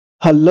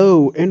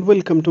Hello and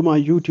welcome to my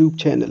YouTube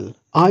channel.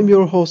 I'm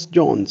your host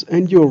Jones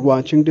and you're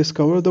watching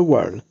Discover the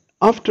World.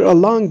 After a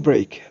long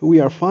break,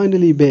 we are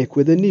finally back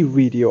with a new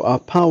video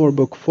of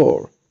Powerbook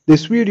 4.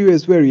 This video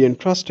is very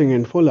interesting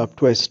and full of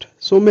twists,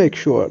 so make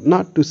sure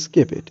not to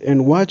skip it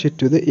and watch it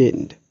to the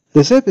end.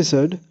 This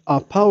episode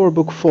of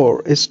Powerbook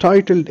 4 is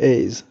titled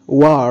as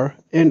War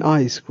and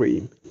Ice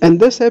Cream. In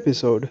this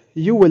episode,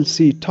 you will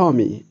see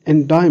Tommy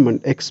and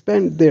Diamond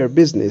expand their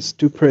business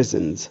to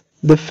prisons.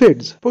 The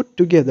Fids put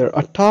together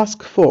a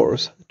task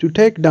force to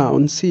take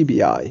down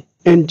CBI,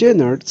 and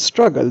Jenner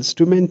struggles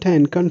to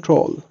maintain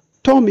control.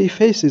 Tommy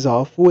faces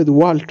off with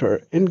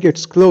Walter and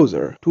gets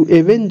closer to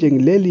avenging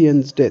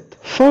Lillian's death.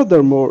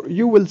 Furthermore,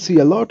 you will see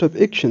a lot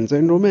of actions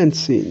and romance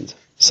scenes.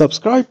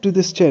 Subscribe to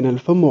this channel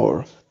for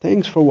more.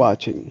 Thanks for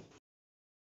watching.